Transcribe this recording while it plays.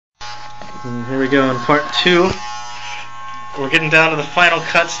And here we go in part 2. We're getting down to the final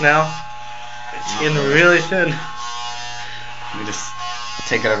cuts now. It's getting really thin. Let me just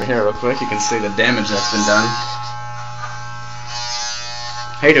take it over here real quick. You can see the damage that's been done.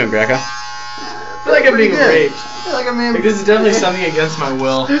 How you doing, Greco? I feel like I'm being raped. I feel like I'm being... This is definitely something against my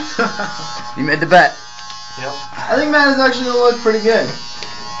will. You made the bet. Yep. I think Matt is actually going to look pretty good.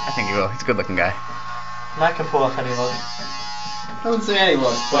 I think he will. He's a good-looking guy. Matt can pull off any look. I wouldn't say any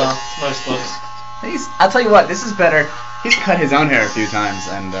look, but... Well, most looks. I'll tell you what, this is better. He's cut his own hair a few times,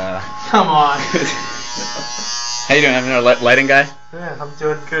 and Come on. How you doing? Having a lighting guy? Yeah, I'm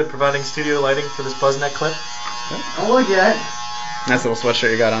doing good. Providing studio lighting for this buzznet clip. Don't look yet. Nice little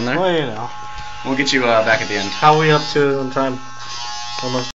sweatshirt you got on there. Well, you know. We'll get you back at the end. How are we up to on time? Almost.